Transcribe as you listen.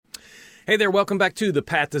Hey there, welcome back to the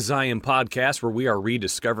Path to Zion podcast, where we are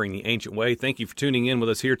rediscovering the ancient way. Thank you for tuning in with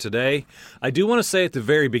us here today. I do want to say at the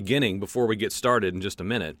very beginning, before we get started in just a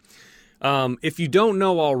minute, if you don't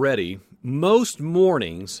know already, most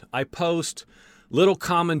mornings I post little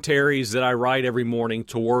commentaries that I write every morning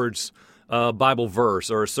towards a Bible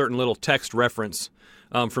verse or a certain little text reference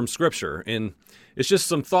from Scripture. And it's just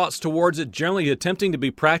some thoughts towards it, generally attempting to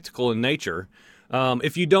be practical in nature.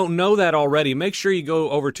 If you don't know that already, make sure you go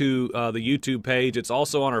over to the YouTube page. It's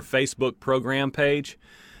also on our Facebook program page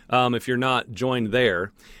if you're not joined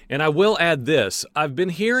there. And I will add this. I've been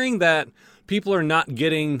hearing that people are not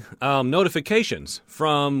getting notifications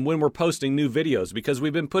from when we're posting new videos because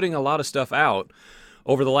we've been putting a lot of stuff out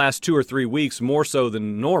over the last 2 or 3 weeks, more so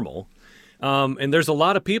than normal. And there's a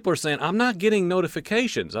lot of people are saying, I'm not getting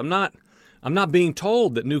notifications. I'm not being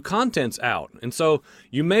told that new content's out. And so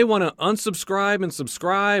you may want to unsubscribe and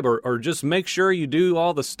subscribe or just make sure you do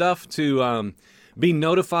all the stuff to be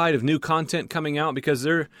notified of new content coming out because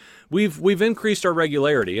we've increased our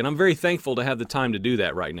regularity, and I'm very thankful to have the time to do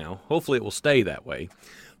that right now. Hopefully it will stay that way.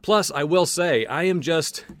 Plus, I will say, I'm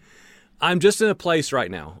just in a place right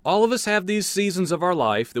now. All of us have these seasons of our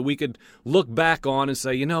life that we could look back on and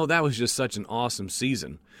say, that was just such an awesome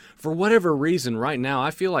season. For whatever reason, right now,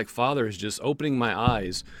 I feel like Father is just opening my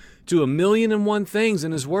eyes to 1,000,001 things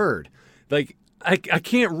in His Word. Like, I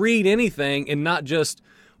can't read anything and not just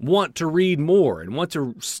want to read more and want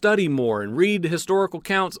to study more and read historical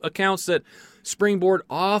accounts that springboard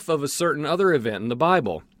off of a certain other event in the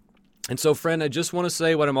Bible. And so, friend, I just want to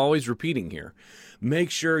say what I'm always repeating here.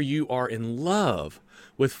 Make sure you are in love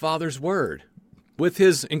with Father's Word, with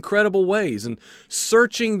His incredible ways, and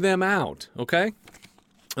searching them out, okay?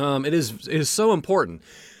 It is so important.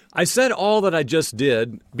 I said all that I just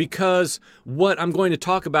did because what I'm going to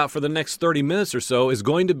talk about for the next 30 minutes or so is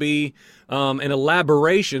going to be an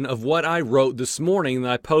elaboration of what I wrote this morning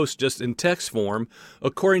that I post just in text form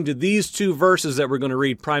according to these 2 verses that we're going to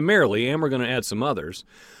read primarily, and we're going to add some others.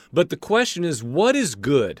 But the question is, what is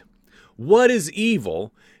good? What is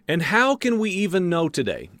evil? And how can we even know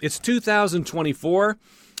today? It's 2024.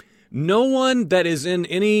 No one that is in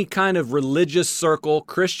any kind of religious circle,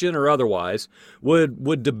 Christian or otherwise,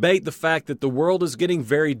 would debate the fact that the world is getting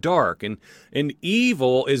very dark and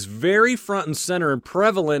evil is very front and center and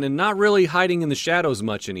prevalent and not really hiding in the shadows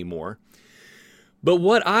much anymore. But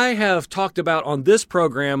what I have talked about on this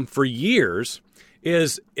program for years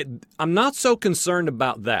is I'm not so concerned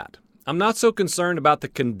about that. I'm not so concerned about the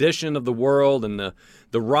condition of the world and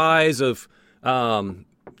the rise of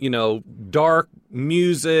dark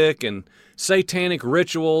music and satanic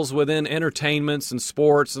rituals within entertainments and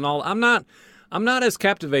sports and all. I'm not as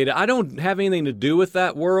captivated. I don't have anything to do with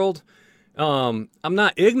that world. I'm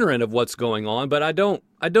not ignorant of what's going on, but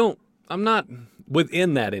I'm not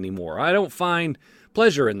within that anymore. I don't find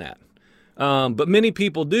pleasure in that. But many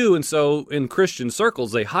people do, and so in Christian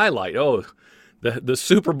circles they highlight, the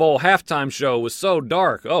Super Bowl halftime show was so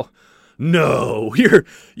dark. Oh, no,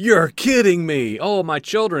 you're kidding me. Oh, my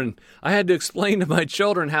children, I had to explain to my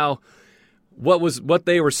children what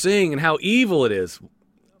they were seeing and how evil it is.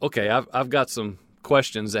 Okay, I've got some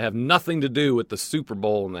questions that have nothing to do with the Super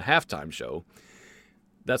Bowl and the halftime show.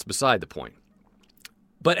 That's beside the point.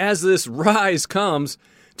 But as this rise comes,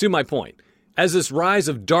 to my point, as this rise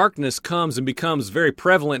of darkness comes and becomes very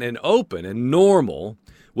prevalent and open and normal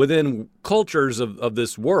within cultures of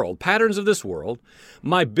this world, patterns of this world,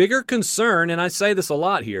 my bigger concern, and I say this a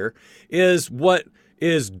lot here, is what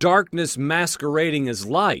is darkness masquerading as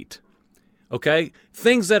light. Okay?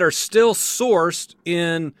 Things that are still sourced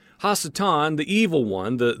in Hasatan, the evil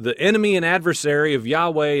one, the enemy and adversary of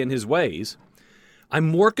Yahweh and His ways. I'm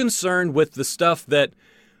more concerned with the stuff that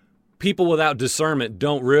people without discernment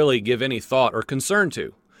don't really give any thought or concern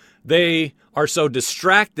to. They are so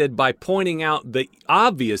distracted by pointing out the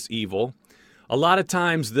obvious evil. A lot of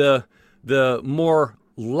times the more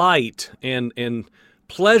light and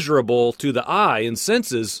pleasurable to the eye and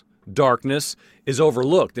senses darkness is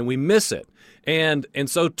overlooked, and we miss it. And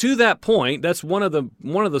so to that point, that's one of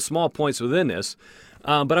the small points within this.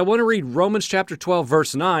 But I want to read Romans chapter 12,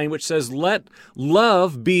 verse 9, which says, "Let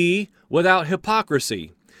love be without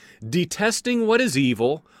hypocrisy, detesting what is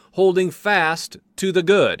evil, holding fast to the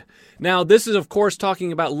good." Now, this is, of course,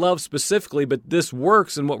 talking about love specifically, but this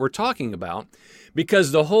works in what we're talking about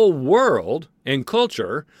because the whole world and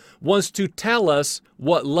culture wants to tell us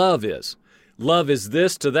what love is. Love is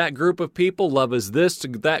this to that group of people. Love is this to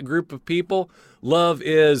that group of people. Love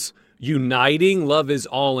is uniting. Love is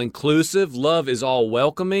all-inclusive. Love is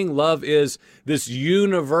all-welcoming. Love is this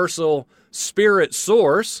universal spirit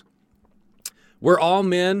source where all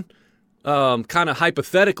men kind of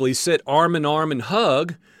hypothetically sit arm in arm and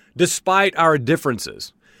hug despite our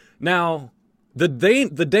differences. Now, the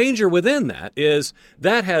danger within that is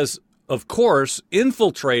that has, of course,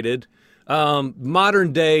 infiltrated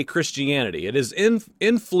modern day Christianity. It has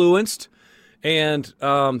influenced and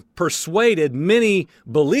persuaded many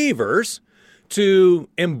believers to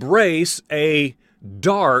embrace a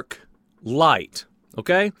dark light,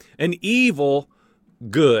 okay? An evil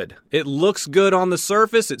good. It looks good on the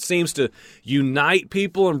surface. It seems to unite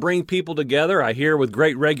people and bring people together. I hear with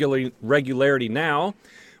great regularity now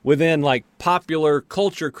within like popular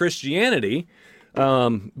culture Christianity,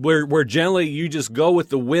 where generally you just go with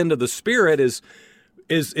the wind of the Spirit is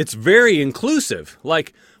it's very inclusive.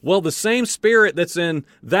 Like, well, the same Spirit that's in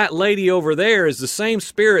that lady over there is the same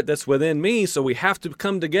Spirit that's within me, so we have to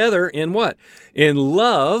come together in what? In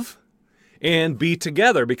love and be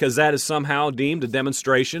together, because that is somehow deemed a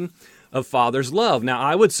demonstration of Father's love. Now,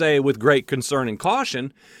 I would say with great concern and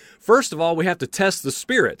caution, first of all, we have to test the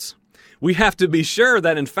spirits. We have to be sure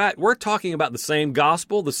that, in fact, we're talking about the same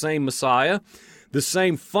gospel, the same Messiah, the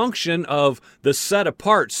same function of the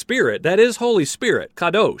set-apart Spirit. That is Holy Spirit,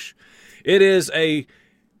 Kadosh. It is a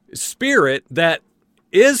Spirit that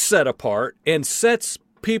is set apart and sets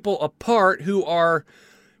people apart who are,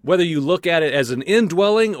 whether you look at it as an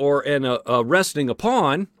indwelling or a resting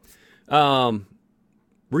upon,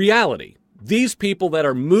 reality. These people that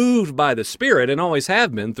are moved by the Spirit, and always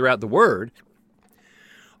have been throughout the Word,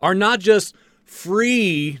 are not just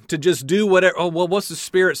free to just do whatever. Oh, well, what's the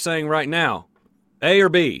Spirit saying right now? A or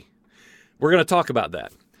B? We're going to talk about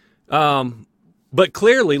that. But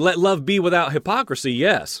clearly, let love be without hypocrisy,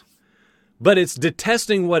 yes. But it's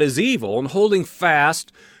detesting what is evil and holding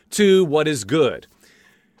fast to what is good.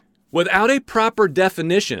 Without a proper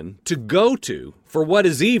definition to go to for what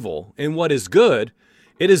is evil and what is good,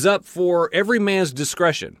 it is up for every man's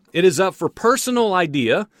discretion. It is up for personal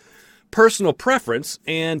idea, personal preference,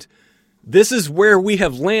 and this is where we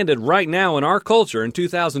have landed right now in our culture in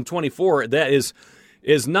 2024 that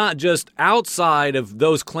is not just outside of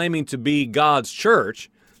those claiming to be God's church.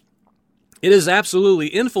 It has absolutely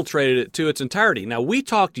infiltrated it to its entirety. Now, we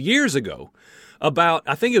talked years ago about,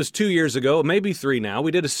 I think it was 2 years ago, maybe 3 now,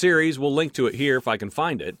 we did a series, we'll link to it here if I can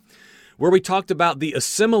find it, where we talked about the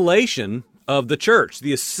assimilation of the church,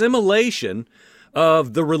 the assimilation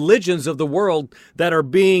of the religions of the world that are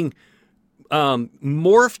being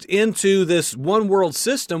morphed into this one world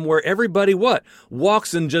system where everybody what?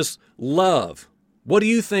 Walks in just love. What do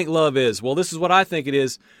you think love is? Well, this is what I think it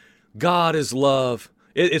is. God is love.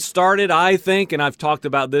 It started, I think, and I've talked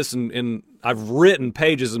about this and I've written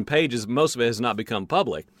pages and pages, most of it has not become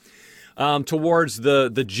public, towards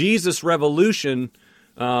the Jesus revolution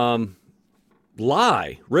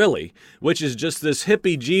lie, really, which is just this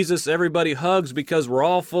hippie Jesus everybody hugs because we're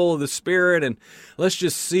all full of the Spirit, and let's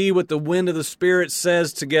just see what the wind of the Spirit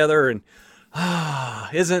says together, and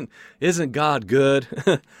isn't God good?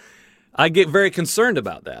 I get very concerned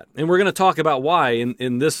about that, and we're going to talk about why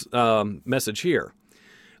in this message here.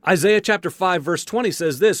 Isaiah chapter 5 verse 20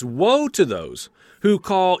 says this, "Woe to those who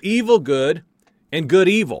call evil good and good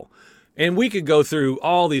evil." And we could go through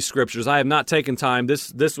all these scriptures. I have not taken time.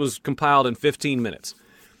 This was compiled in 15 minutes.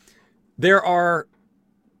 There are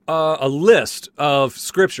a list of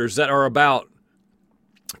scriptures that are about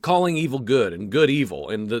calling evil good and good evil,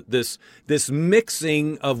 and this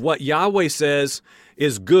mixing of what Yahweh says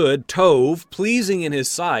is good, tov, pleasing in His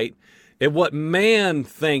sight, and what man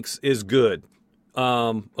thinks is good,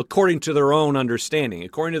 according to their own understanding,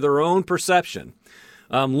 according to their own perception,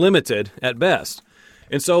 limited at best.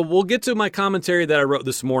 And so we'll get to my commentary that I wrote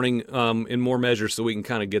this morning in more measure so we can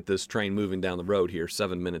kind of get this train moving down the road here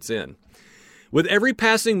 7 minutes in. With every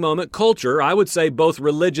passing moment, culture, I would say both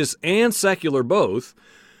religious and secular both,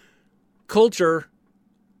 culture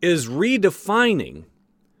is redefining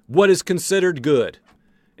what is considered good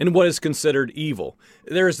and what is considered evil.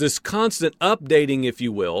 There's this constant updating, if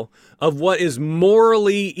you will, of what is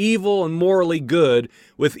morally evil and morally good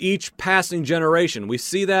with each passing generation. We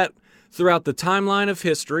see that throughout the timeline of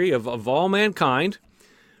history of all mankind.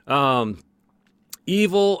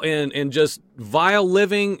 Evil and just vile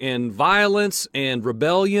living and violence and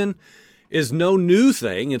rebellion is no new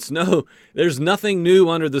thing. There's nothing new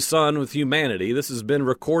under the sun with humanity. This has been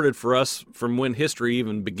recorded for us from when history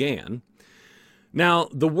even began. Now,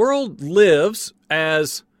 the world lives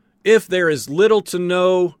as if there is little to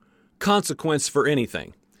no consequence for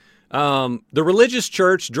anything. The religious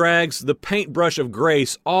church drags the paintbrush of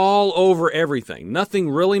grace all over everything. Nothing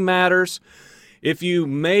really matters. If you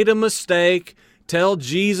made a mistake, tell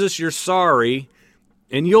Jesus you're sorry,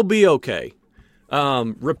 and you'll be okay.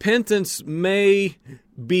 Repentance may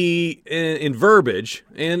be in verbiage,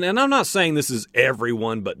 and I'm not saying this is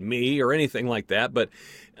everyone but me or anything like that, but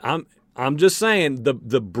I'm just saying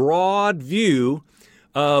the broad view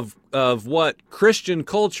of what Christian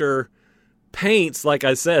culture paints, like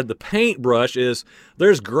I said, the paintbrush is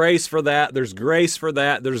there's grace for that, there's grace for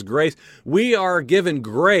that, there's grace. We are given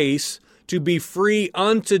grace to be free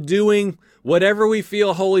unto doing whatever we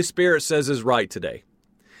feel Holy Spirit says is right today.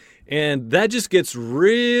 And that just gets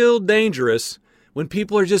real dangerous when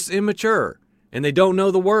people are just immature and they don't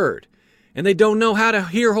know the Word and they don't know how to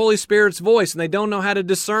hear Holy Spirit's voice and they don't know how to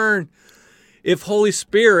discern if the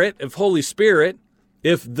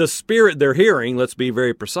Spirit they're hearing, let's be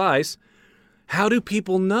very precise, how do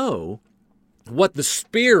people know what the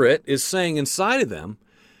Spirit is saying inside of them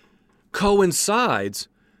coincides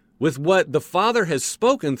with what the Father has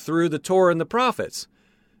spoken through the Torah and the prophets?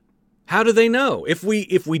 How do they know? If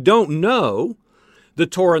we don't know the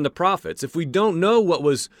Torah and the prophets, if we don't know what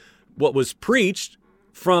was preached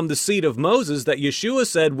from the seat of Moses, that Yeshua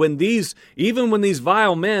said, when these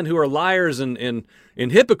vile men who are liars and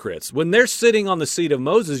hypocrites, when they're sitting on the seat of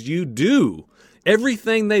Moses, you do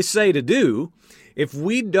everything they say to do. If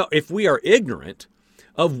we are ignorant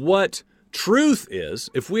of what truth is,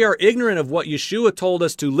 if we are ignorant of what Yeshua told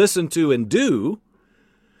us to listen to and do,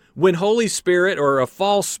 when Holy Spirit, or a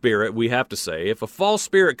false spirit, we have to say, if a false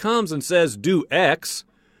spirit comes and says, do X,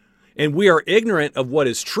 and we are ignorant of what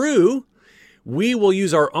is true, we will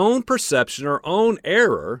use our own perception, our own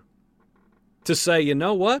error, to say, you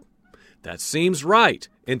know what? That seems right.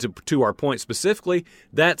 And to our point specifically,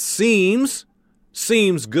 that seems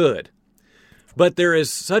good. But there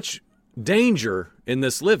is such danger in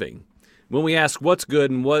this living when we ask what's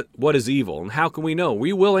good and what is evil, and how can we know?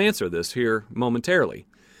 We will answer this here momentarily.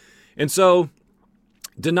 And so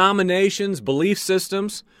denominations, belief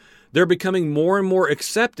systems, they're becoming more and more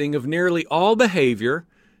accepting of nearly all behavior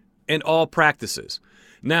and all practices.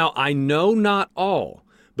 Now, I know not all,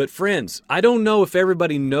 but friends, I don't know if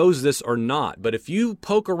everybody knows this or not, but if you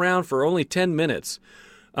poke around for only 10 minutes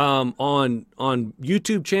on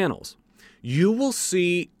YouTube channels, you will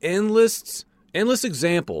see endless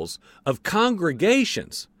examples of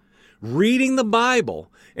congregations reading the Bible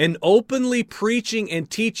and openly preaching and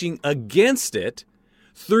teaching against it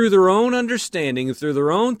through their own understanding and through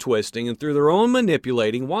their own twisting and through their own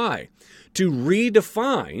manipulating. Why? To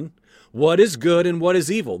redefine what is good and what is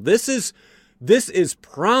evil. This is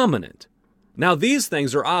prominent. Now, these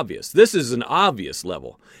things are obvious. This is an obvious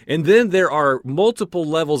level. And then there are multiple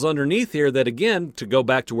levels underneath here that, again, to go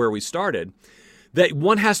back to where we started, that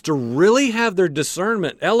one has to really have their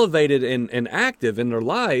discernment elevated and active in their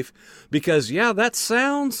life because, that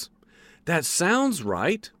sounds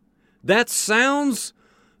right. That sounds,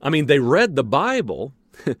 they read the Bible.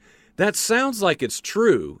 That sounds like it's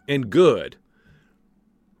true and good.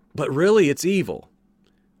 But really, it's evil.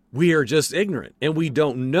 We are just ignorant, and we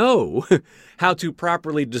don't know how to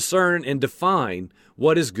properly discern and define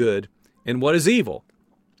what is good and what is evil.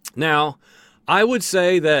 Now, I would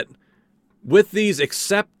say that with this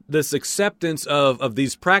acceptance of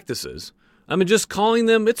these practices, just calling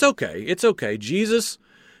them, it's okay. It's okay. Jesus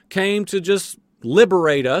came to just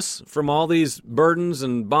liberate us from all these burdens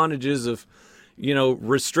and bondages of,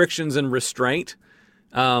 restrictions and restraint.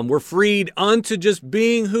 We're freed unto just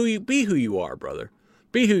being who you are, brother.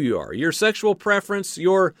 Be who you are. Your sexual preference,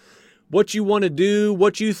 what you want to do,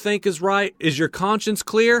 what you think is right. Is your conscience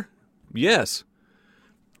clear? Yes.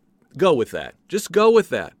 Go with that. Just go with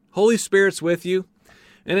that. Holy Spirit's with you.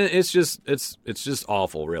 And it's just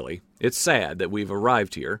awful, really. It's sad that we've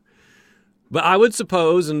arrived here. But I would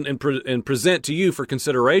suppose and present to you for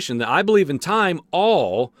consideration that I believe in time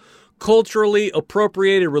all culturally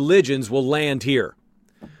appropriated religions will land here.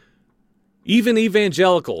 Even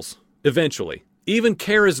evangelicals, eventually. Even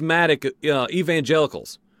charismatic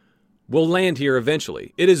evangelicals will land here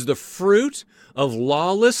eventually. It is the fruit of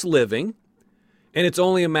lawless living, and it's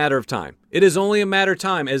only a matter of time. It is only a matter of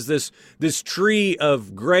time as this tree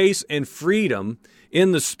of grace and freedom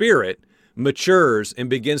in the Spirit matures and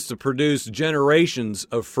begins to produce generations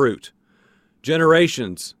of fruit.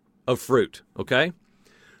 Generations of fruit, okay?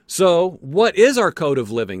 So what is our code of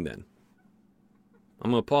living then? I'm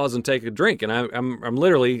going to pause and take a drink, and I'm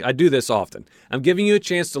literally, I do this often. I'm giving you a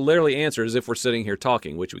chance to literally answer as if we're sitting here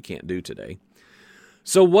talking, which we can't do today.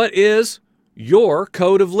 So what is your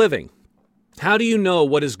code of living? How do you know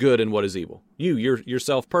what is good and what is evil?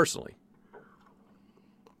 Yourself personally.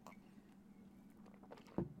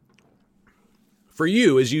 For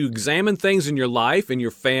you, as you examine things in your life, in your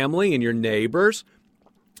family, in your neighbors,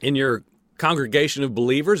 in your congregation of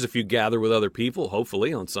believers, if you gather with other people,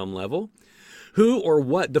 hopefully on some level, who or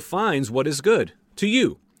what defines what is good to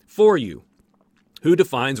you, for you. Who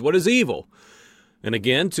defines what is evil? And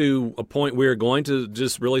again, to a point we're going to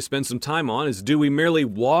just really spend some time on is, do we merely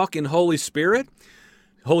walk in Holy Spirit?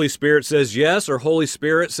 Holy Spirit says yes, or Holy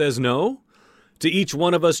Spirit says no? To each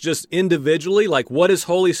one of us just individually, like, what is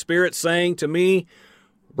Holy Spirit saying to me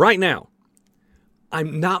right now?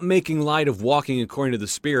 I'm not making light of walking according to the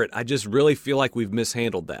Spirit. I just really feel like we've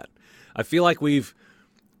mishandled that. I feel like we've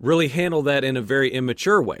really handled that in a very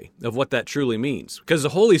immature way of what that truly means. Because the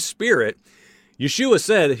Holy Spirit, Yeshua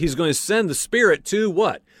said he's going to send the Spirit to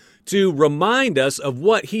what? To remind us of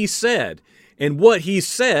what he said. And what he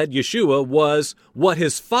said, Yeshua, was what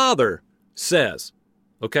his Father says.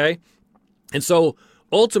 Okay? And so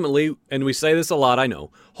ultimately, and we say this a lot, I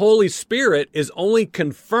know, Holy Spirit is only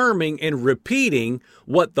confirming and repeating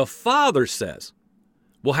what the Father says.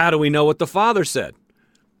 Well, how do we know what the Father said?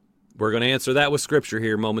 We're going to answer that with Scripture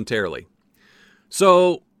here momentarily.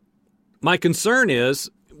 So my concern is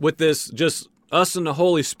with this, just us and the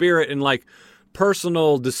Holy Spirit and like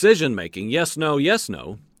personal decision making, yes, no, yes,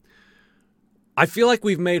 no. I feel like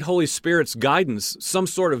we've made Holy Spirit's guidance some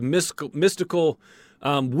sort of mystical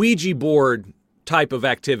Ouija board type of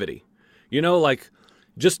activity. You know, like,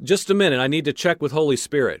 just a minute, I need to check with Holy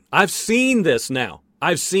Spirit. I've seen this now.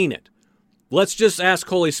 I've seen it. Let's just ask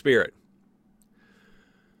Holy Spirit.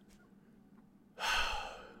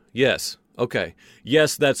 Yes. Okay.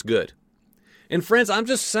 Yes, that's good. And friends, I'm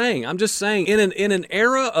just saying, in an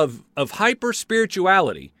era of hyper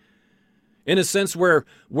spirituality, in a sense where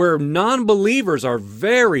non-believers are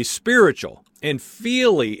very spiritual and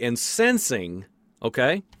feely and sensing,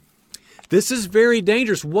 okay? This is very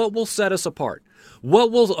dangerous. What will set us apart?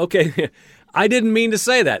 Okay, I didn't mean to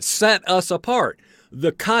say that. Set us apart.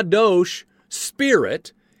 The Kadosh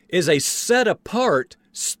Spirit is a set-apart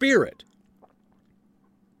spirit.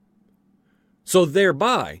 So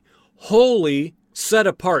thereby, holy,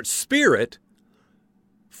 set-apart spirit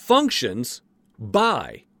functions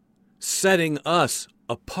by setting us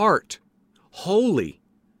apart, holy,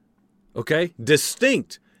 okay,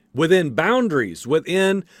 distinct, within boundaries,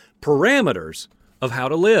 within parameters of how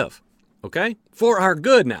to live, okay, for our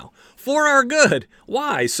good now, for our good.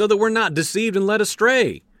 Why? So that we're not deceived and led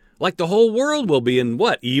astray, like the whole world will be, and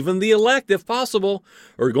what, even the elect, if possible,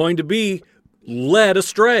 are going to be led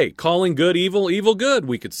astray, calling good evil, evil good,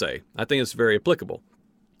 we could say. I think it's very applicable.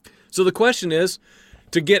 So the question is,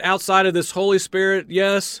 to get outside of this Holy Spirit,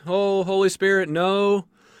 yes, oh, Holy Spirit, no,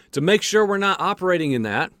 to make sure we're not operating in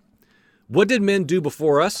that, what did men do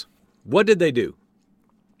before us? What did they do?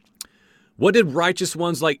 What did righteous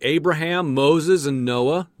ones like Abraham, Moses, and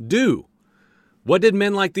Noah do? What did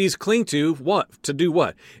men like these cling to? What? To do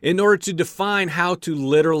what? In order to define how to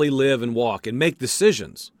literally live and walk and make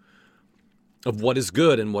decisions of what is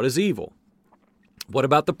good and what is evil. What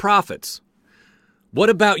about the prophets? What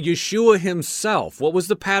about Yeshua himself? What was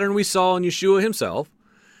the pattern we saw in Yeshua himself?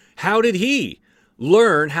 How did he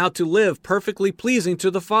learn how to live perfectly pleasing to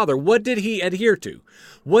the Father? What did he adhere to?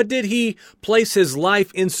 What did he place his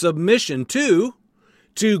life in submission to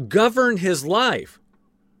govern his life?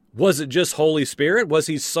 Was it just Holy Spirit? Was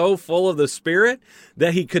he so full of the Spirit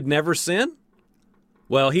that he could never sin?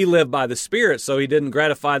 Well, he lived by the Spirit, so he didn't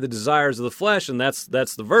gratify the desires of the flesh, and that's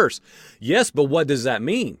the verse. Yes, but what does that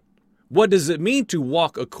mean? What does it mean to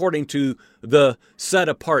walk according to the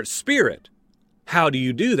set-apart Spirit? How do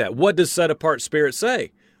you do that? What does set-apart Spirit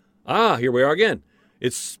say? Here we are again.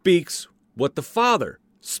 It speaks what the Father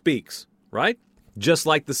speaks, right? Just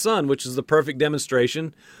like the Son, which is the perfect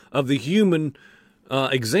demonstration of the human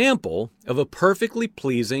example of a perfectly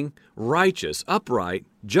pleasing, righteous, upright,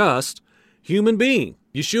 just human being.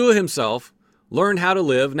 Yeshua himself learned how to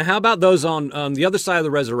live. Now, how about those on the other side of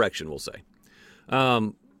the resurrection, we'll say?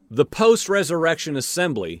 The post-resurrection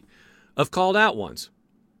assembly of called out ones,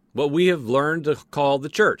 what we have learned to call the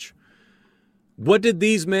church. What did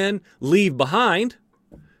these men leave behind,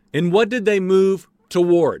 and what did they move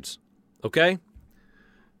towards? Okay?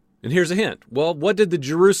 And here's a hint. Well, what did the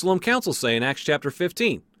Jerusalem Council say in Acts chapter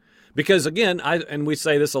 15? Because again, and we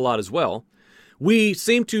say this a lot as well, we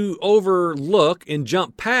seem to overlook and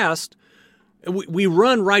jump past. We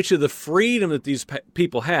run right to the freedom that these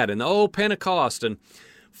people had, and Pentecost, and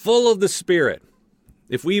full of the Spirit,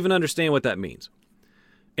 if we even understand what that means.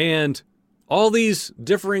 And all these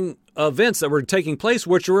differing events that were taking place,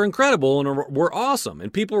 which were incredible and were awesome,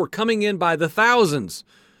 and people were coming in by the thousands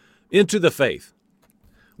into the faith.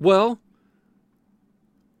 Well,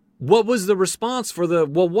 what was the response for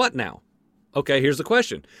what now? Okay, here's the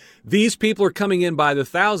question. These people are coming in by the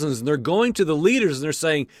thousands, and they're going to the leaders, and they're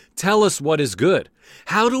saying, tell us what is good.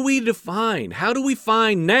 How do we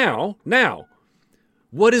find now,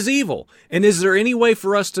 What is evil? And is there any way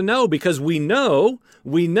for us to know? Because we know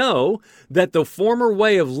that the former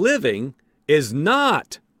way of living is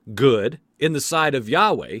not good in the sight of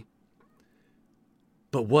Yahweh.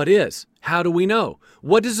 But what is? How do we know?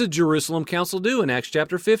 What does the Jerusalem Council do in Acts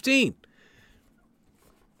chapter 15?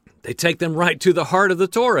 They take them right to the heart of the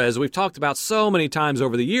Torah, as we've talked about so many times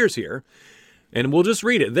over the years here. And we'll just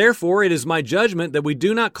read it. Therefore, it is my judgment that we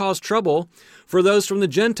do not cause trouble for those from the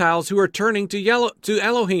Gentiles who are turning to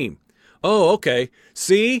Elohim. Oh, okay.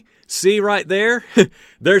 See right there?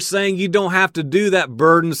 They're saying you don't have to do that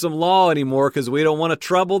burdensome law anymore because we don't want to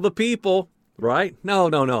trouble the people, right?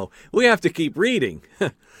 No. We have to keep reading.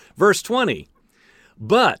 Verse 20.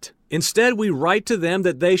 But instead we write to them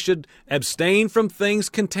that they should abstain from things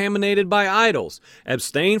contaminated by idols,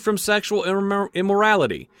 abstain from sexual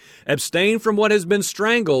immorality, abstain from what has been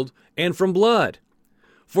strangled, and from blood.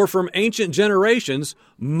 For from ancient generations,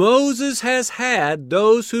 Moses has had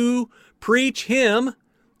those who preach him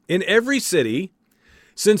in every city,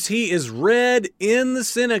 since he is read in the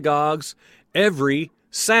synagogues every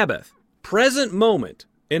Sabbath. Present moment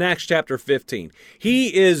in Acts chapter 15.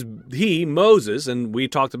 He, Moses, and we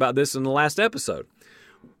talked about this in the last episode.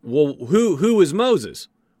 Well, who is Moses?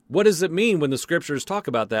 What does it mean when the scriptures talk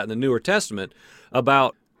about that in the Newer Testament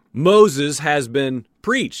about Moses has been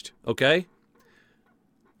preached, okay?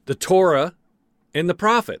 The Torah and the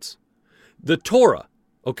prophets. The Torah,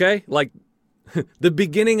 okay? Like the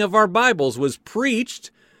beginning of our Bibles was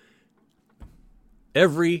preached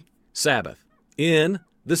every Sabbath in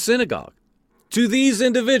the synagogue to these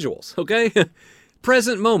individuals, okay?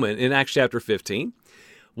 Present moment in Acts chapter 15.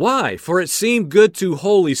 Why? For it seemed good to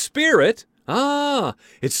Holy Spirit.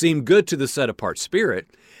 It seemed good to the set-apart Spirit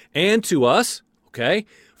and to us, okay?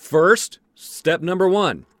 First, step number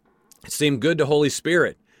 1. It seemed good to Holy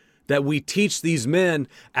Spirit that we teach these men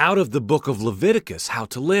out of the book of Leviticus how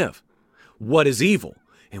to live. What is evil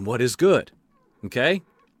and what is good, okay?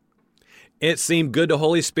 It seemed good to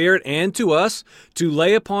Holy Spirit and to us to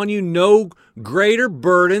lay upon you no greater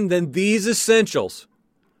burden than these essentials.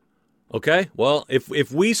 Okay? Well,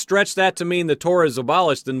 if we stretch that to mean the Torah is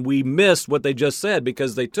abolished, then we missed what they just said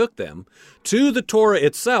because they took them to the Torah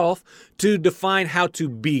itself to define how to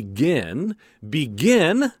begin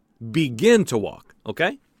to walk.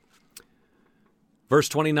 Okay? Verse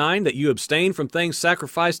 29, that you abstain from things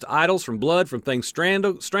sacrificed to idols, from blood, from things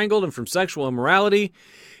strangled, and from sexual immorality.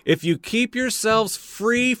 If you keep yourselves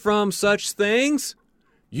free from such things,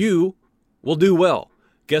 you will do well.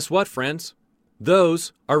 Guess what, friends?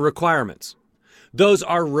 Those are requirements. Those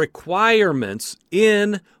are requirements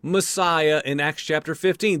in Messiah in Acts chapter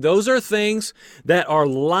 15. Those are things that are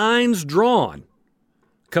lines drawn,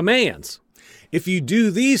 commands. If you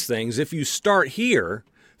do these things, if you start here,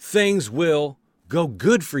 things will go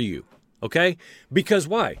good for you, okay? Because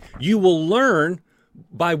why? You will learn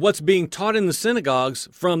by what's being taught in the synagogues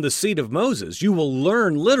from the seat of Moses. You will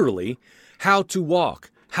learn literally how to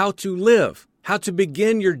walk, how to live, how to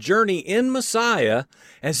begin your journey in Messiah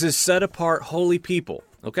as his set-apart holy people,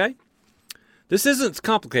 okay? This isn't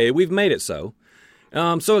complicated. We've made it so.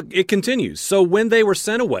 So it continues. So when they were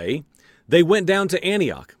sent away, they went down to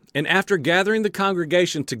Antioch, and after gathering the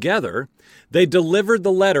congregation together, they delivered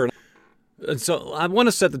the letter. And so I want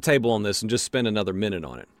to set the table on this and just spend another minute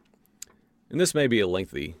on it. And this may be a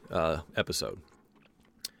lengthy episode.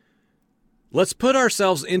 Let's put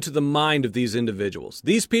ourselves into the mind of these individuals.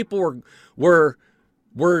 These people were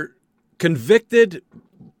convicted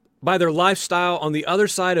by their lifestyle on the other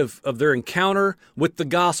side of their encounter with the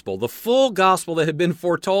gospel, the full gospel that had been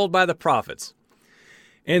foretold by the prophets.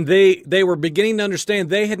 And they were beginning to understand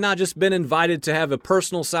they had not just been invited to have a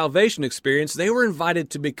personal salvation experience. They were invited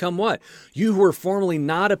to become what? You who were formerly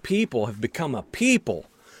not a people have become a people.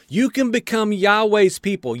 You can become Yahweh's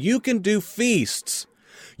people. You can do feasts.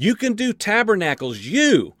 You can do tabernacles.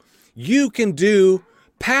 You can do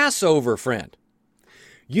Passover, friend.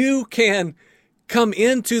 You can come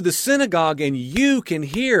into the synagogue and you can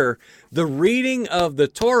hear the reading of the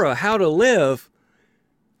Torah, how to live.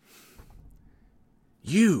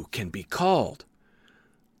 You can be called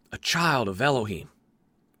a child of Elohim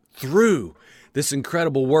through this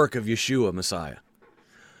incredible work of Yeshua, Messiah.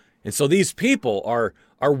 And so these people are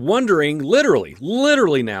wondering,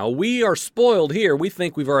 literally now, we are spoiled here. We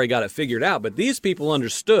think we've already got it figured out. But these people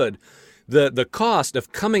understood the cost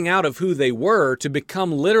of coming out of who they were to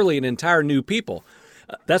become literally an entire new people.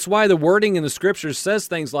 That's why the wording in the scriptures says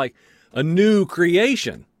things like a new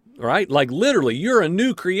creation, right? Like literally, you're a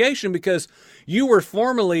new creation because you were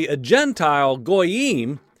formerly a Gentile,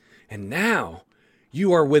 Goyim, and now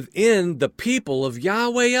you are within the people of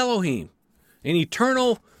Yahweh Elohim, an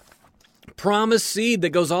eternal promised seed that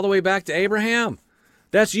goes all the way back to Abraham.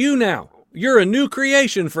 That's you now. You're a new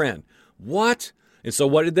creation, friend. What? And so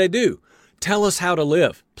what did they do? Tell us how to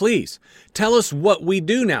live, please. Tell us what we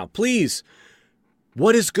do now, please.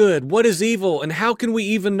 What is good? What is evil? And how can we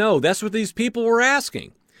even know? That's what these people were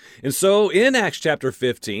asking. And so in Acts chapter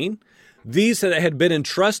 15, these that had been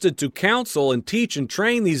entrusted to counsel and teach and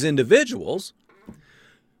train these individuals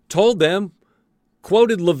told them,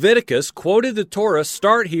 quoted Leviticus, quoted the Torah,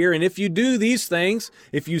 start here, and if you do these things,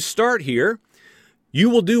 if you start here, you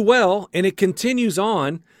will do well. And it continues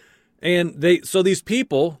on. And so these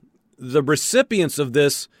people, the recipients of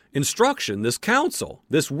this instruction, this counsel,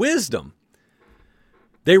 this wisdom,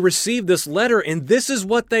 they received this letter, and this is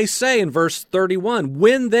what they say in verse 31.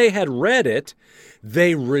 When they had read it,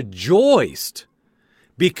 they rejoiced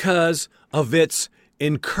because of its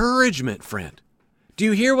encouragement, friend. Do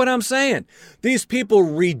you hear what I'm saying? These people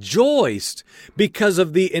rejoiced because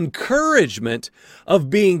of the encouragement of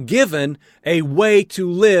being given a way to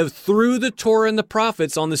live through the Torah and the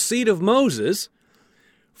prophets on the seat of Moses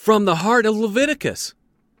from the heart of Leviticus.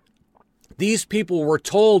 These people were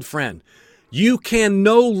told, friend, you can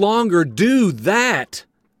no longer do that.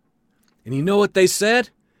 And you know what they said?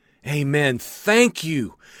 Amen. Thank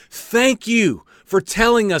you. Thank you for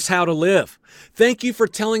telling us how to live. Thank you for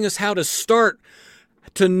telling us how to start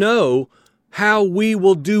to know how we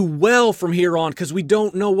will do well from here on, because we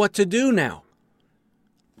don't know what to do now.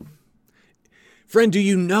 Friend, do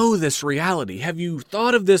you know this reality? Have you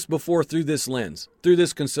thought of this before through this lens, through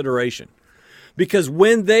this consideration? Because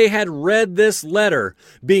when they had read this letter,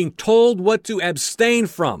 being told what to abstain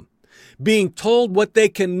from, being told what they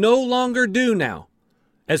can no longer do now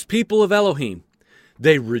as people of Elohim,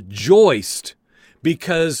 they rejoiced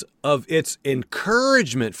because of its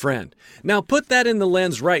encouragement, friend. Now put that in the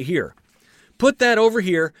lens right here. Put that over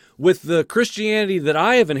here with the Christianity that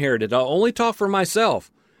I have inherited. I'll only talk for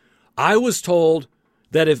myself. I was told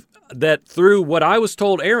that through what I was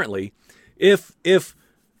told errantly, if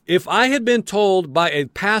I had been told by a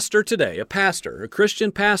pastor today, a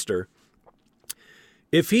Christian pastor,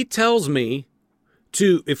 if he tells me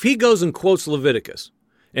if he goes and quotes Leviticus,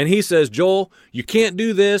 and he says, Joel, you can't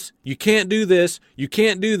do this, you can't do this, you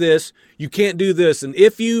can't do this, you can't do this, and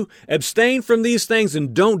if you abstain from these things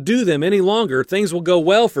and don't do them any longer, things will go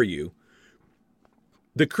well for you.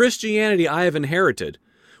 The Christianity I have inherited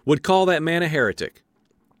would call that man a heretic.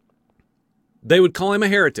 They would call him a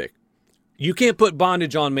heretic. You can't put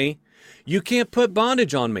bondage on me. You can't put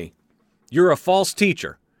bondage on me. You're a false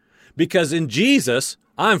teacher. Because in Jesus,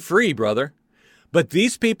 I'm free, brother. But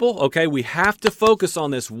these people, okay, we have to focus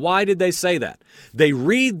on this. Why did they say that? They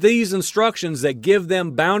read these instructions that give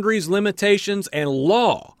them boundaries, limitations, and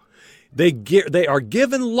law. They are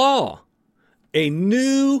given law, a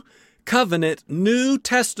new covenant, New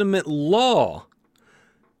Testament law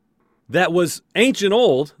that was ancient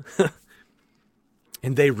old,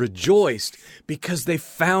 and they rejoiced because they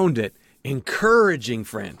found it encouraging,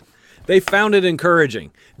 friend. They found it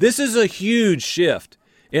encouraging. This is a huge shift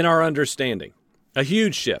in our understanding. A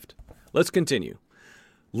huge shift. Let's continue.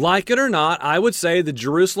 Like it or not, I would say the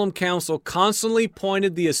Jerusalem Council constantly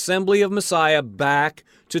pointed the assembly of Messiah back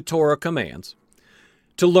to Torah commands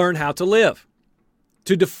to learn how to live,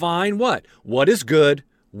 to define what? What is good,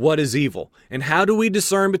 what is evil, and how do we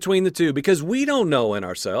discern between the two? Because we don't know in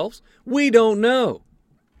ourselves. We don't know.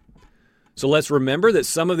 So let's remember that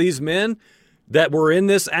some of these men that were in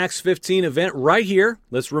this Acts 15 event right here,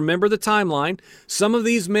 let's remember the timeline. Some of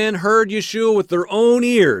these men heard Yeshua with their own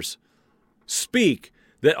ears speak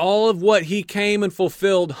that all of what he came and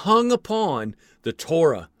fulfilled hung upon the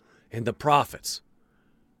Torah and the prophets.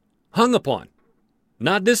 Hung upon.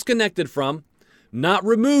 Not disconnected from, not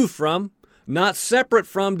removed from, not separate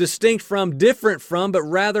from, distinct from, different from, but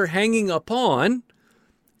rather hanging upon.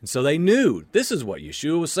 And so they knew this is what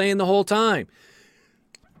Yeshua was saying the whole time.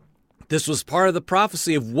 This was part of the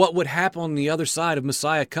prophecy of what would happen on the other side of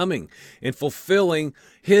Messiah coming and fulfilling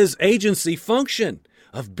his agency function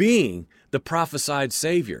of being the prophesied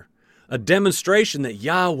Savior. A demonstration that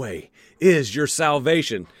Yahweh is your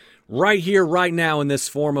salvation right here, right now in this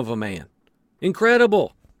form of a man.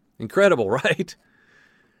 Incredible. Incredible, right?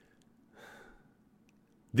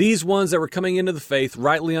 These ones that were coming into the faith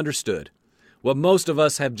rightly understood what most of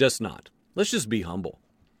us have just not. Let's just be humble.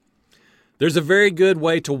 There's a very good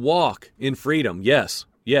way to walk in freedom. Yes,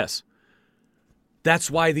 yes. That's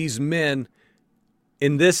why these men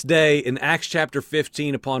in this day in Acts chapter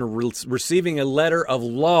 15, upon receiving a letter of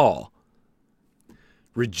law,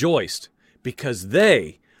 rejoiced because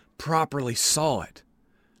they properly saw it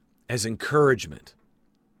as encouragement.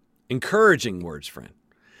 Encouraging words, friend.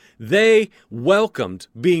 They welcomed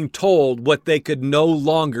being told what they could no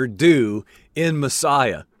longer do in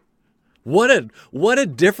Messiah. What a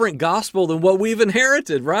different gospel than what we've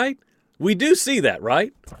inherited, right? We do see that,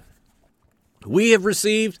 right? We have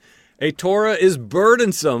received a Torah is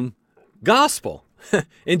burdensome gospel.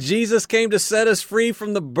 And Jesus came to set us free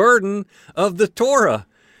from the burden of the Torah.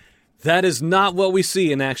 That is not what we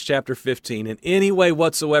see in Acts chapter 15 in any way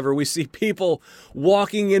whatsoever. We see people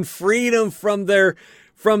walking in freedom from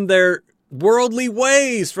their worldly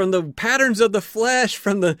ways, from the patterns of the flesh,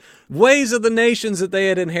 from the ways of the nations that they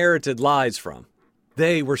had inherited lies from.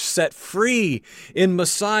 They were set free in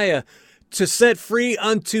Messiah, to set free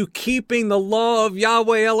unto keeping the law of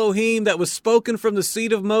Yahweh Elohim that was spoken from the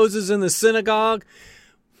seat of Moses in the synagogue.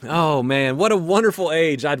 Oh man, what a wonderful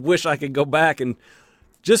age. I'd wish I could go back and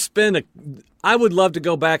just I would love to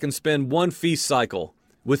go back and spend one feast cycle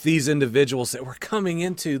with these individuals that were coming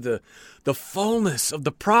into the fullness of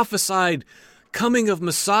the prophesied coming of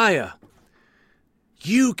Messiah.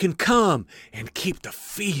 You can come and keep the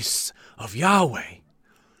feasts of Yahweh,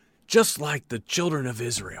 just like the children of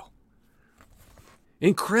Israel.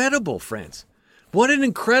 Incredible, friends. What an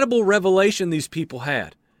incredible revelation these people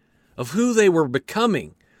had of who they were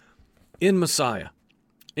becoming in Messiah.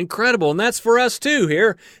 Incredible. And that's for us too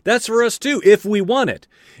here. That's for us too, if we want it.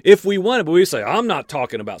 If we want it. But we say, I'm not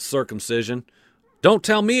talking about circumcision. Don't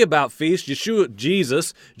tell me about feast.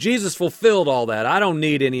 Jesus fulfilled all that. I don't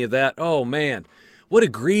need any of that. Oh man, what a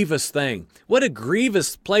grievous thing. What a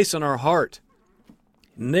grievous place in our heart.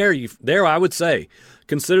 And there I would say,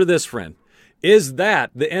 consider this, friend. Is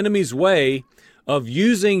that the enemy's way of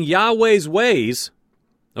using Yahweh's ways,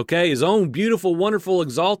 okay, his own beautiful, wonderful,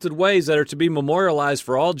 exalted ways that are to be memorialized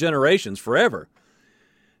for all generations forever?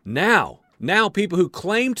 Now people who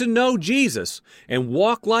claim to know Jesus and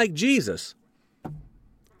walk like Jesus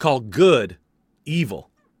call good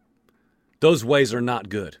evil. Those ways are not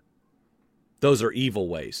good. Those are evil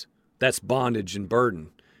ways. That's bondage and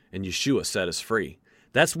burden, and Yeshua set us free.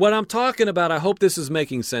 That's what I'm talking about. I hope this is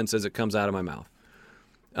making sense as it comes out of my mouth.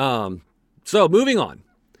 So moving on.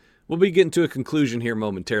 We'll be getting to a conclusion here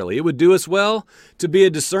momentarily. It would do us well to be a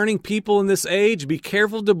discerning people in this age. Be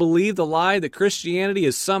careful to believe the lie that Christianity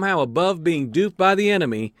is somehow above being duped by the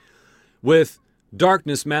enemy, with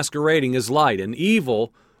darkness masquerading as light and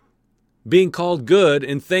evil being called good,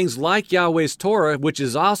 and things like Yahweh's Torah, which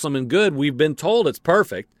is awesome and good. We've been told it's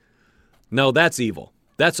perfect. No, that's evil.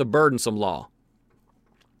 That's a burdensome law.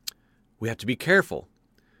 We have to be careful.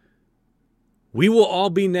 We will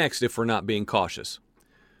all be next if we're not being cautious.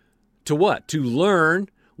 To what? To learn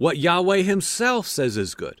what Yahweh himself says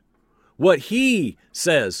is good. What he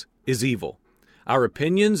says is evil. Our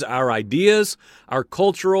opinions, our ideas, our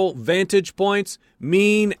cultural vantage points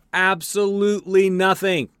mean absolutely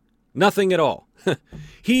nothing. Nothing at all.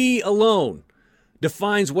 He alone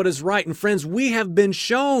defines what is right. And friends, we have been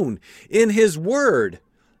shown in his word,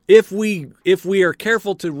 if we are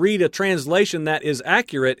careful to read a translation that is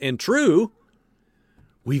accurate and true,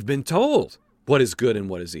 we've been told what is good and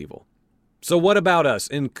what is evil. So what about us?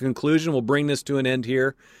 In conclusion, we'll bring this to an end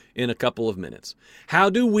here in a couple of minutes. How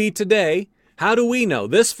do we know?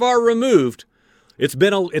 This far removed, it's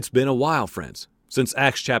been a while, friends, since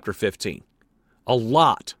Acts chapter 15. A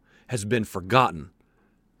lot has been forgotten,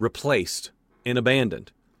 replaced, and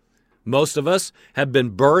abandoned. Most of us have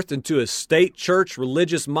been birthed into a state church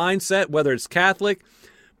religious mindset, whether it's Catholic,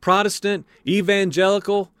 Protestant,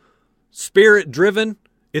 evangelical, spirit-driven.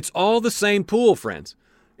 It's all the same pool, friends.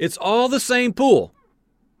 It's all the same pool,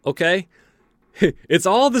 okay? It's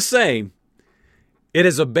all the same. It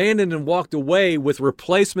has abandoned and walked away with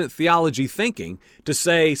replacement theology thinking to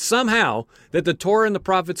say somehow that the Torah and the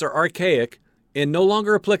prophets are archaic and no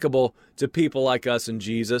longer applicable to people like us and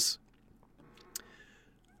Jesus.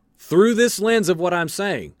 Through this lens of what I'm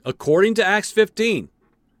saying, according to Acts 15,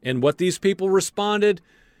 and what these people responded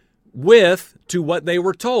with to what they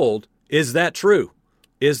were told, is that true?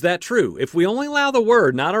 Is that true? If we only allow the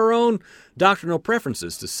word, not our own doctrinal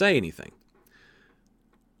preferences, to say anything,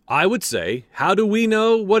 I would say, how do we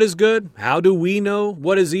know what is good? How do we know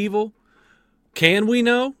what is evil? Can we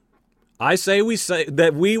know? We say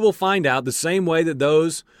that we will find out the same way that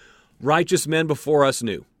those righteous men before us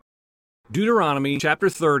knew. Deuteronomy chapter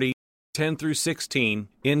 30, 10 through 16,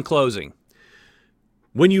 in closing.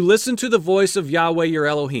 When you listen to the voice of Yahweh your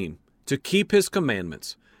Elohim, to keep his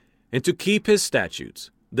commandments, and to keep his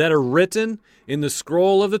statutes that are written in the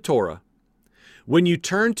scroll of the Torah, when you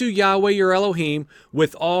turn to Yahweh your Elohim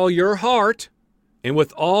with all your heart and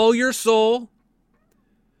with all your soul,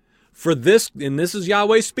 for this, and this is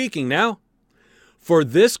Yahweh speaking now, for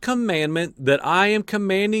this commandment that I am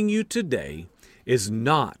commanding you today is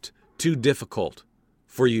not too difficult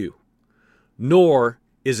for you, nor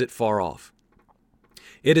is it far off.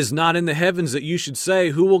 It is not in the heavens that you should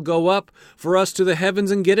say, who will go up for us to the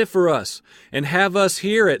heavens and get it for us, and have us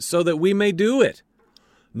hear it so that we may do it.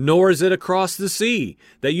 Nor is it across the sea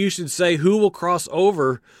that you should say, who will cross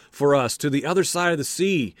over for us to the other side of the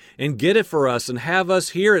sea and get it for us and have us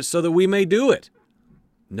hear it so that we may do it.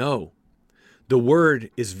 No, the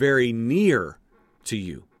word is very near to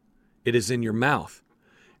you. It is in your mouth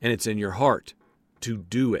and it's in your heart to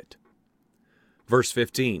do it. Verse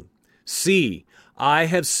 15, see, I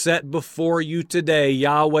have set before you today,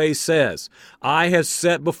 Yahweh says, I have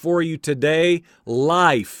set before you today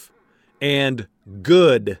life and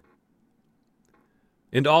good,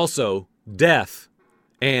 and also death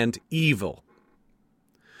and evil.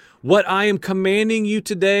 What I am commanding you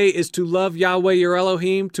today is to love Yahweh your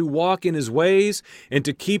Elohim, to walk in his ways, and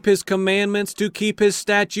to keep his commandments, to keep his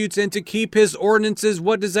statutes, and to keep his ordinances.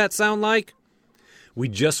 What does that sound like? We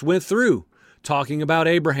just went through talking about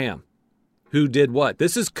Abraham, who did what?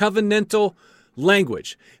 This is covenantal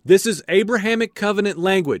language. This is Abrahamic covenant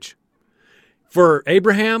language. For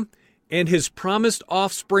Abraham and his promised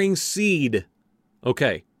offspring seed.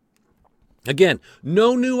 Okay. Again,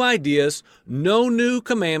 no new ideas, no new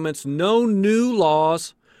commandments, no new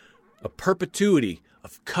laws. A perpetuity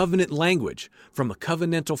of covenant language from a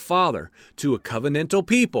covenantal father to a covenantal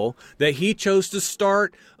people that he chose to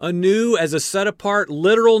start anew as a set-apart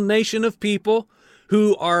literal nation of people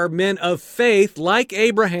who are men of faith like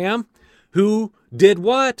Abraham, who did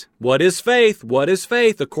what? What is faith? What is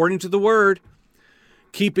faith according to the word?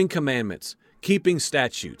 Keeping commandments, keeping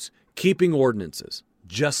statutes, keeping ordinances,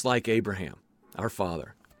 just like Abraham, our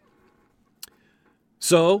father.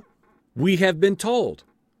 So, we have been told,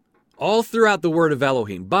 all throughout the word of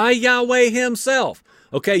Elohim, by Yahweh himself.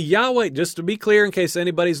 Okay, Yahweh, just to be clear in case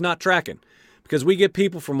anybody's not tracking, because we get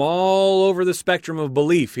people from all over the spectrum of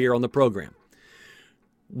belief here on the program.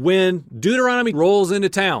 When Deuteronomy rolls into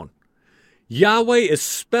town, Yahweh is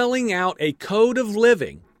spelling out a code of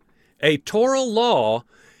living, a Torah law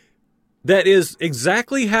that is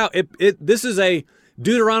exactly how this is a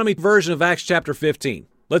Deuteronomy version of Acts chapter 15.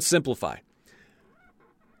 Let's simplify.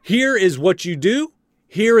 Here is what you do.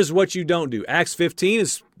 Here is what you don't do. Acts 15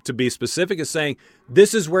 is, to be specific, is saying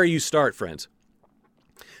this is where you start, friends.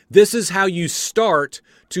 This is how you start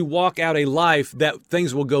to walk out a life that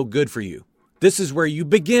things will go good for you. This is where you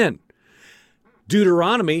begin.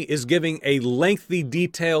 Deuteronomy is giving a lengthy,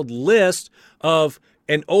 detailed list of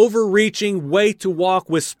an overreaching way to walk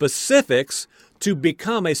with specifics to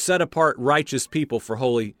become a set-apart righteous people for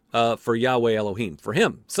for Yahweh Elohim, for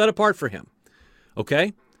him, set apart for him.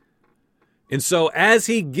 Okay? And so as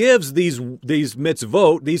he gives these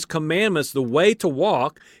mitzvot, these commandments, the way to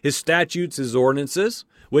walk, his statutes, his ordinances,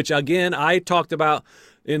 which again I talked about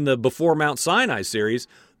in the Before Mount Sinai series,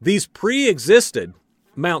 these pre-existed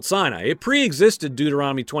Mount Sinai. It pre-existed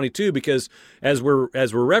Deuteronomy 22 because as we're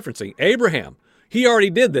referencing, Abraham, he already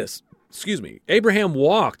did this. Abraham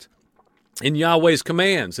walked in Yahweh's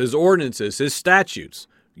commands, his ordinances, his statutes.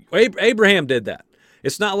 Abraham did that.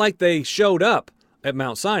 It's not like they showed up at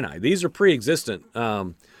Mount Sinai. These are pre-existent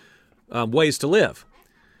ways to live.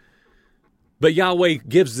 But Yahweh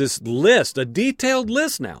gives this list, a detailed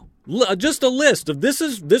list now. Just a list of this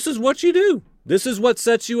is what you do. This is what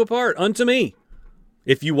sets you apart unto me.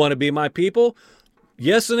 If you want to be my people,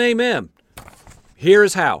 yes and amen. Here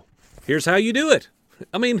is how. Here's how you do it.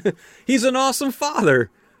 I mean, he's an awesome father.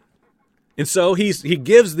 And so he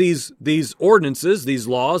gives these ordinances, these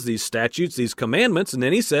laws, these statutes, these commandments, and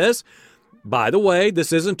then he says, by the way,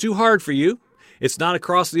 this isn't too hard for you. It's not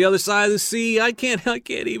across the other side of the sea. I can't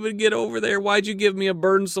even get over there. Why'd you give me a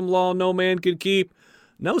burdensome law no man could keep?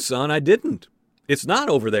 No, son, I didn't. It's not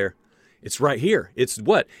over there. It's right here. It's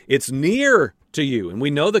what? It's near to you. And we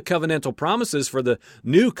know the covenantal promises for the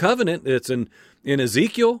new covenant. It's in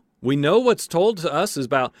Ezekiel. We know what's told to us is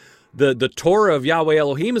about the Torah of Yahweh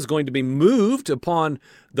Elohim is going to be moved upon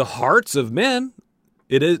the hearts of men.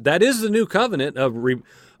 That is the new covenant of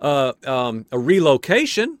a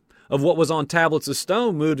relocation of what was on tablets of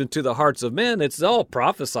stone moved into the hearts of men. It's all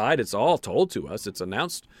prophesied. It's all told to us. It's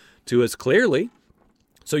announced to us clearly.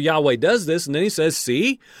 So Yahweh does this, and then he says,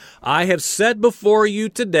 see, I have set before you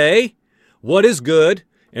today what is good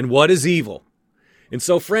and what is evil. And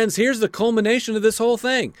so, friends, here's the culmination of this whole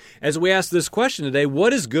thing. As we ask this question today,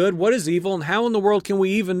 what is good, what is evil, and how in the world can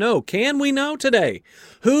we even know? Can we know today?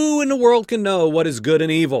 Who in the world can know what is good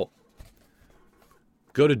and evil?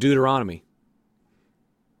 Go to Deuteronomy.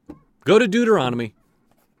 Go to Deuteronomy.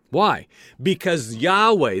 Why? Because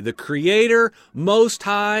Yahweh, the Creator, Most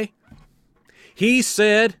High, he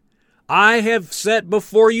said, I have set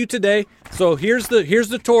before you today. So here's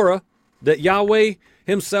the Torah that Yahweh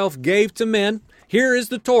himself gave to men. Here is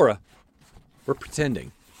the Torah. We're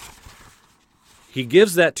pretending. He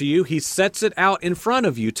gives that to you. He sets it out in front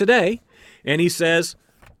of you today. And he says,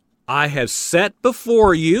 I have set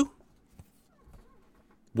before you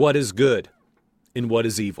what is good and what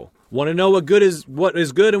is evil. Want to know what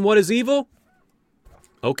is good and what is evil?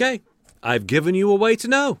 Okay, I've given you a way to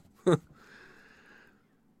know.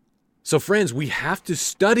 So friends, we have to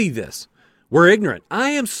study this. We're ignorant. I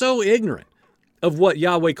am so ignorant of what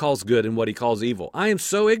Yahweh calls good and what he calls evil. I am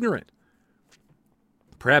so ignorant.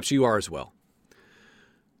 Perhaps you are as well.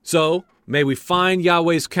 So may we find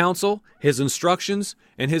Yahweh's counsel, his instructions,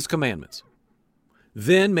 and his commandments.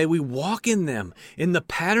 Then may we walk in them in the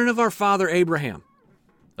pattern of our father Abraham,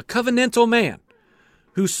 a covenantal man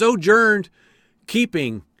who sojourned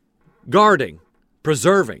keeping, guarding,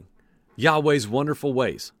 preserving Yahweh's wonderful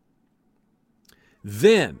ways.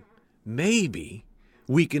 Then maybe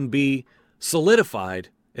we can be solidified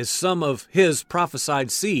as some of his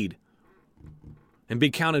prophesied seed and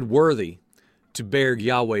be counted worthy to bear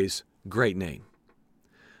Yahweh's great name.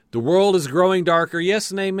 The world is growing darker.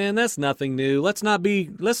 Yes and amen. That's nothing new. Let's not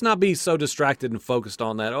be so distracted and focused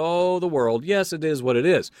on that. Oh, the world. Yes, it is what it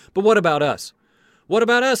is. But what about us? What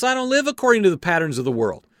about us? I don't live according to the patterns of the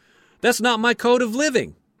world. That's not my code of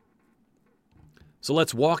living. So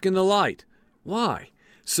let's walk in the light. Why?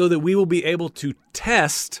 So that we will be able to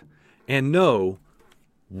test and know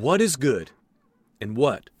what is good and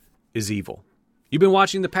what is evil. You've been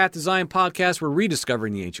watching the Path to Zion podcast. We're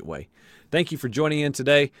rediscovering the ancient way. Thank you for joining in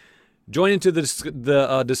today. Join into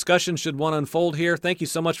the discussion should one unfold here. Thank you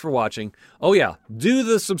so much for watching. Oh yeah, do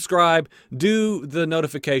the subscribe, do the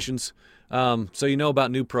notifications so you know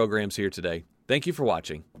about new programs here today. Thank you for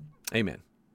watching. Amen.